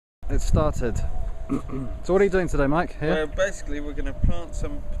It started. So what are you doing today, Mike? Here? Well, basically we're going to plant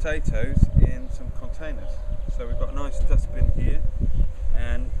some potatoes in some containers. So we've got a nice dustbin here,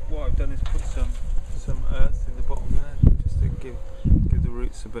 and what I've done is put some earth in the bottom there, just to give the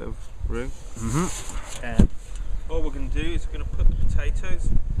roots a bit of room. And what we're going to do is we're going to put the potatoes,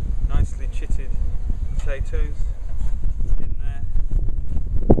 nicely chitted potatoes, in there.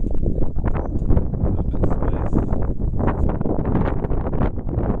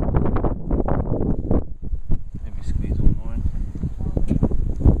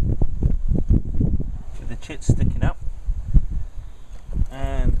 Sticking up,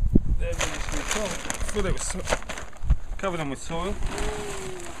 and then we're just going to fill it with cover them with soil.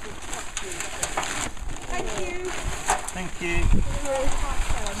 Thank you.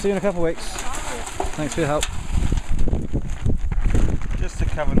 See you in a couple of weeks. Thanks for your help. Just to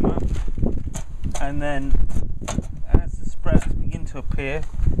cover them up, and then as the sprouts begin to appear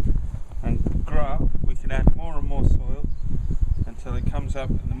and grow, we can add more and more soil until it comes up,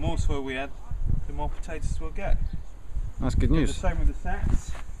 and the more soil we add, the more potatoes we'll get. That's good news. The same with the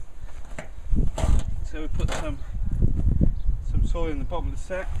sacks. So we put some soil in the bottom of the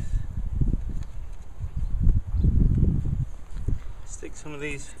sacks. Stick some of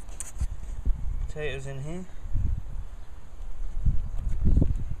these potatoes in here.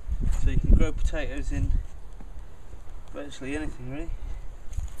 So you can grow potatoes in virtually anything, really.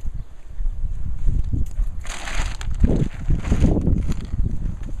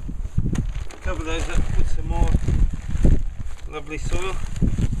 Cover those up with some more lovely soil.